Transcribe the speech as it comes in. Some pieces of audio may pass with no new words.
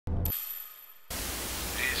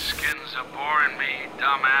Skins are boring me,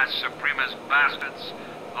 dumbass Supremacist bastards.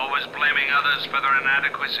 Always blaming others for their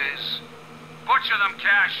inadequacies. Butcher them,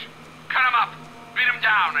 Cash. Cut them up, beat them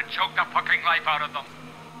down, and choke the fucking life out of them.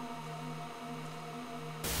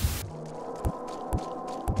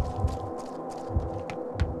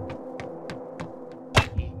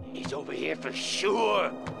 He's over here for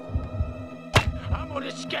sure. I'm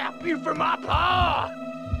gonna scalp you for my paw!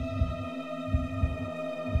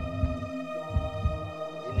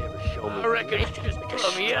 You never show me. I reckon you just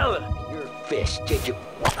become yellow. Your fist, did you?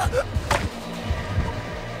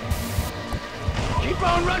 Keep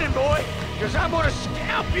on running, boy, because I'm gonna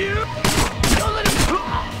scalp you! Don't let him...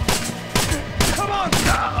 Come on,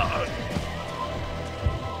 dog!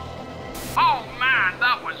 Oh man,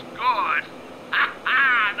 that was good! Ha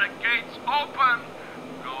ha! The gate's open!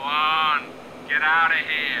 Go on, get out of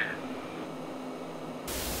here!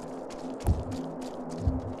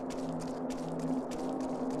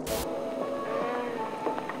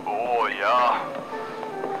 Oh, ja.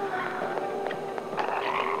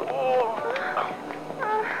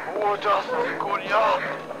 Oh, das ist gut, ja.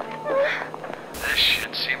 This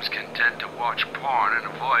shit seems content to watch porn and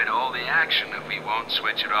avoid all the action. If he won't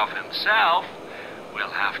switch it off himself, we'll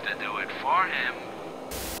have to do it for him.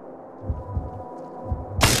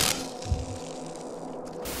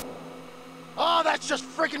 Oh, that's just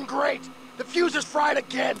freaking great! The fuse is fried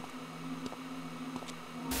again!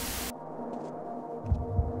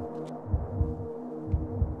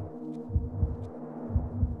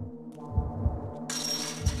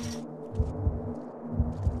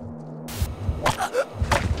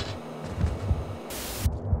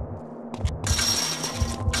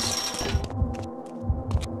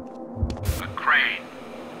 A crane.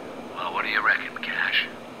 Well, what do you reckon, Cash?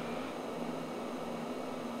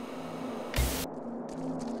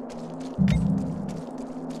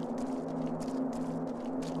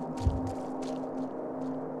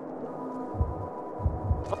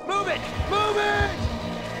 Move it! Move it!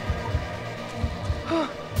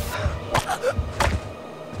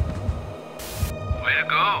 Way to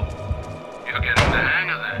go. You're getting the hang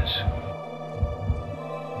of this.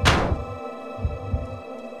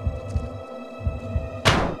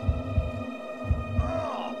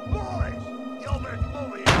 Oh, boys! Y'all better come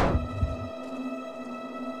over here.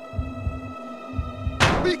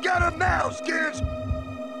 We got him now, Skins!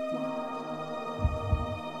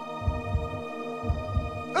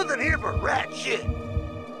 Nothing here but rat shit.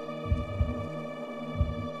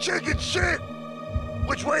 Chicken shit!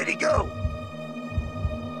 Which way'd he go?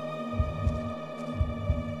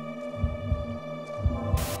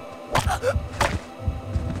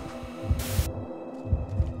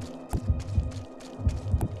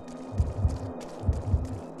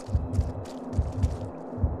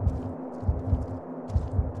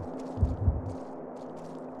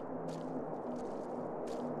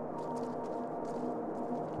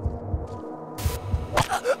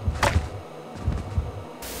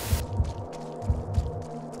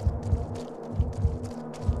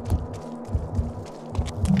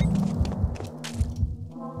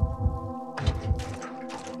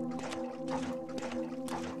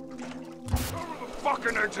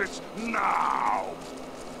 Fucking exits now!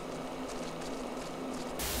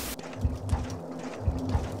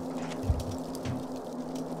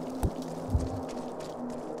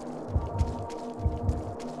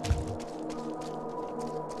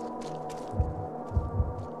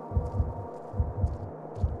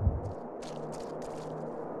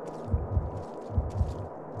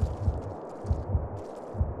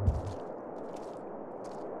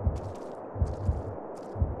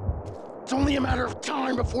 It's only a matter of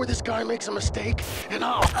time before this guy makes a mistake, and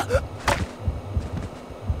I'll...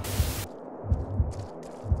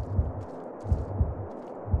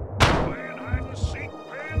 Playing hide and seek,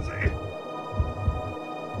 pansy?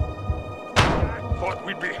 I thought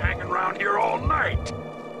we'd be hanging around here all night.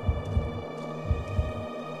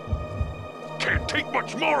 Can't take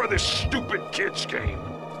much more of this stupid kid's game.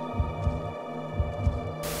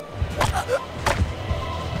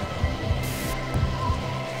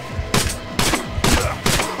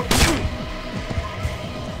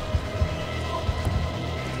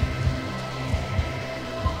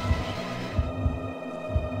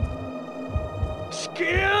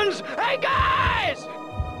 Skins! Hey, guys!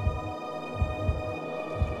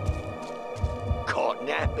 Caught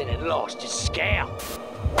napping and lost his scalp.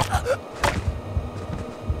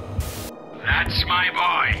 That's my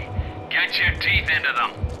boy. Get your teeth into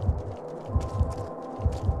them.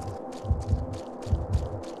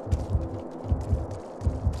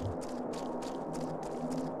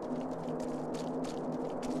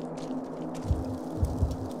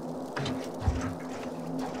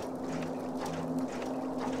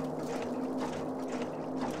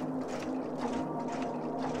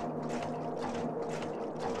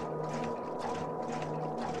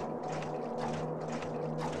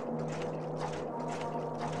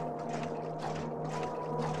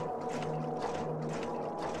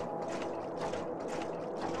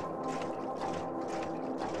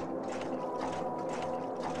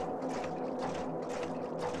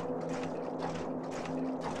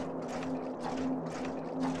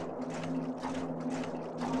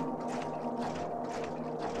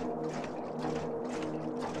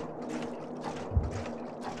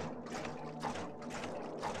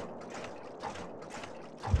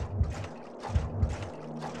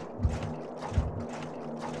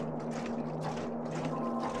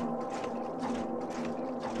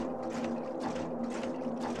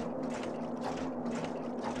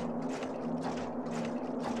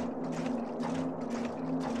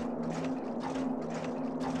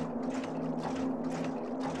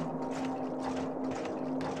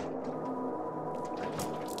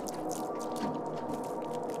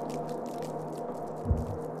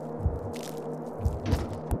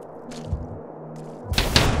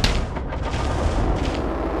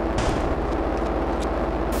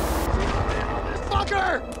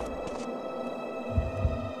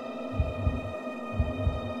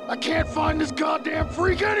 find this goddamn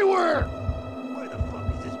freak anywhere! Where the fuck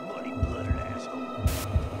is this muddy-blooded asshole?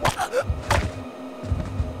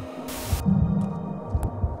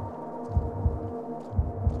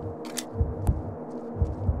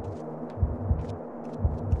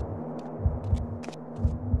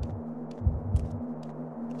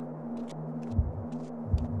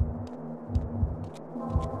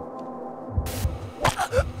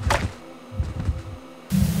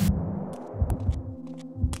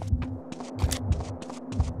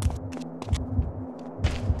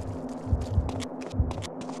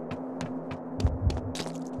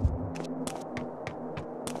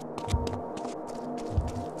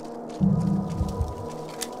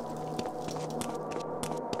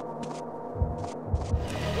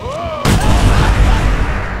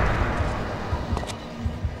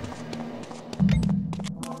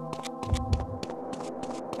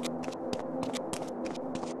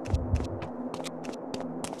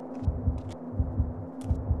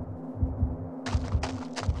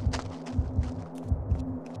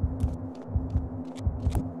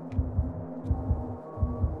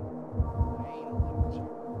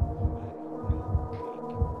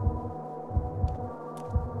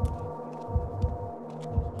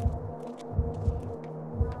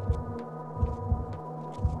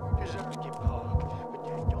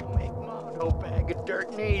 No bag of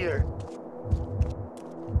dirt neither.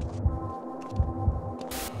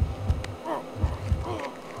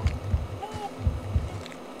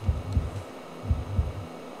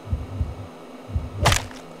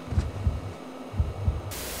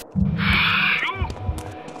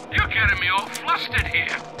 You're getting me all flustered here.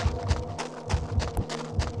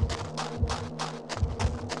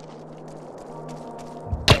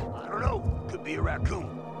 I don't know. Could be a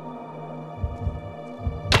raccoon.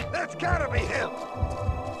 That's gotta be him!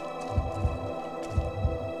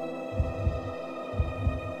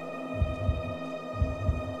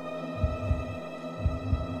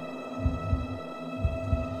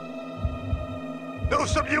 No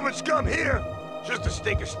subhuman scum here! Just a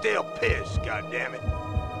stink of stale piss, goddammit.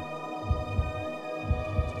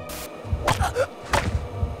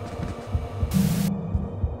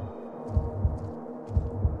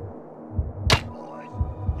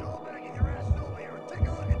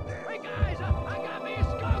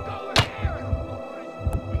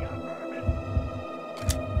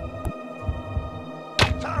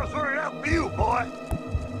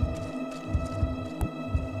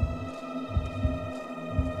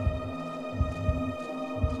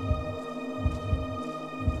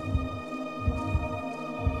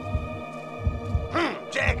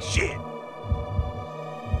 Jack shit!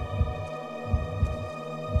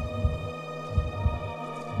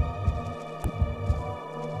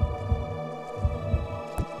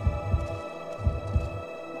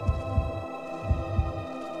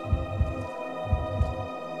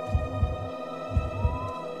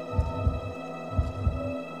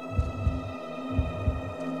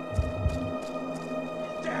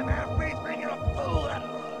 Damn half-breed's making a fool out of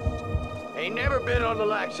us! Ain't never been on the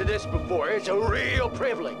likes of this before. It's a real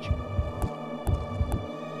privilege.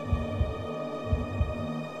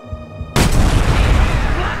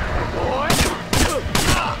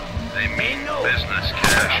 They mean business,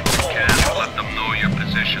 Cash. Can't let them know your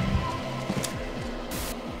position.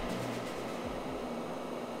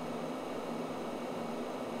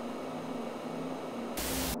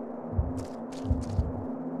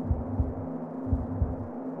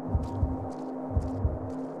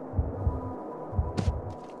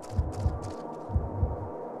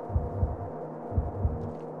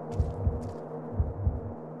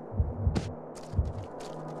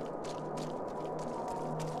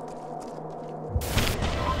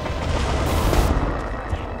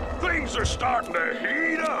 Things are starting to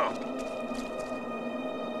heat up.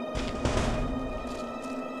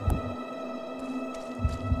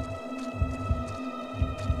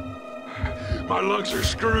 My lungs are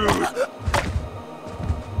screwed.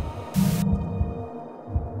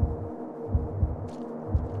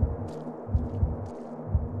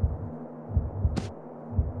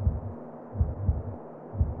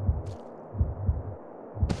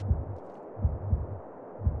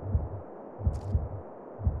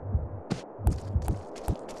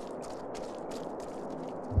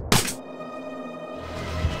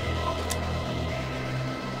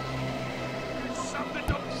 Something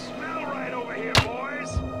don't smell right over here,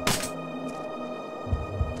 boys.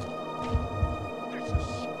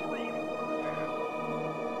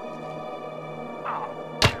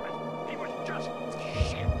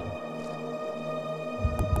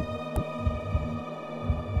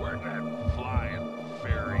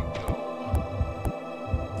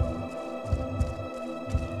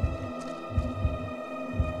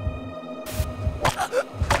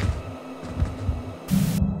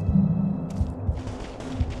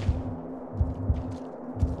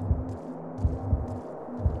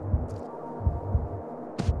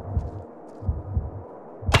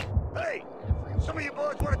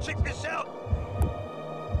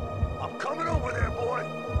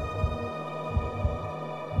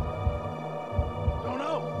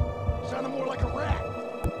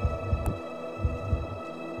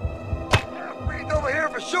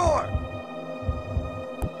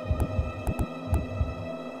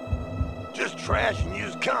 trash and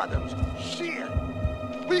use condoms. Shit!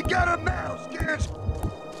 We got 'em now, Skins!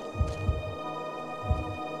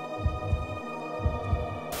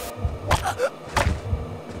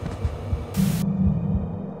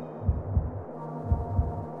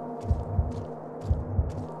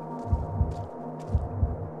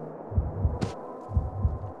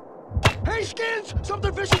 Hey, Skins!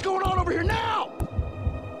 Something fishy's going on over here now!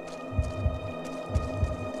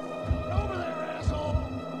 Over there, asshole!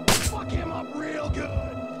 Fuck him up real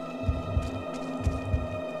good!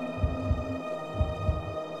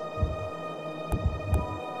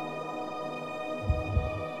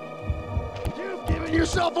 You've given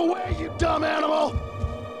yourself away, you dumb animal!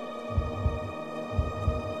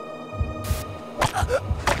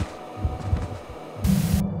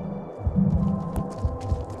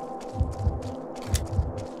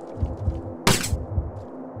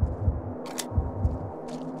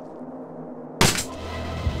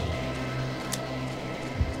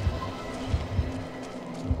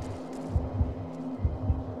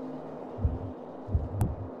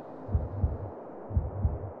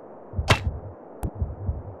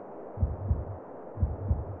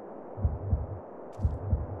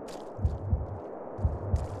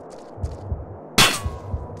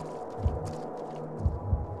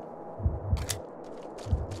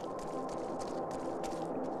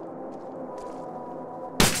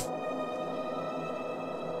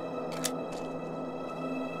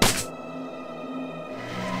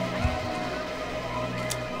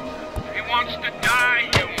 Wants to die,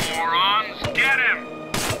 you morons! Get him!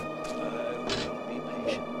 Be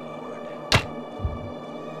patient, Lord.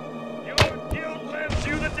 Your guilt lends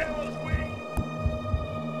you the devil's wing.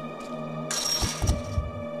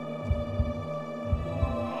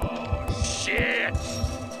 Oh, shit!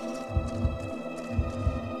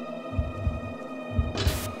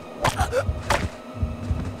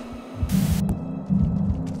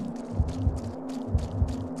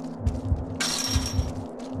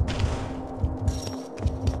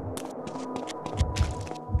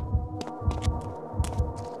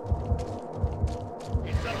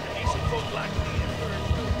 It's up to decent folk like me and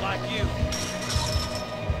birds like you.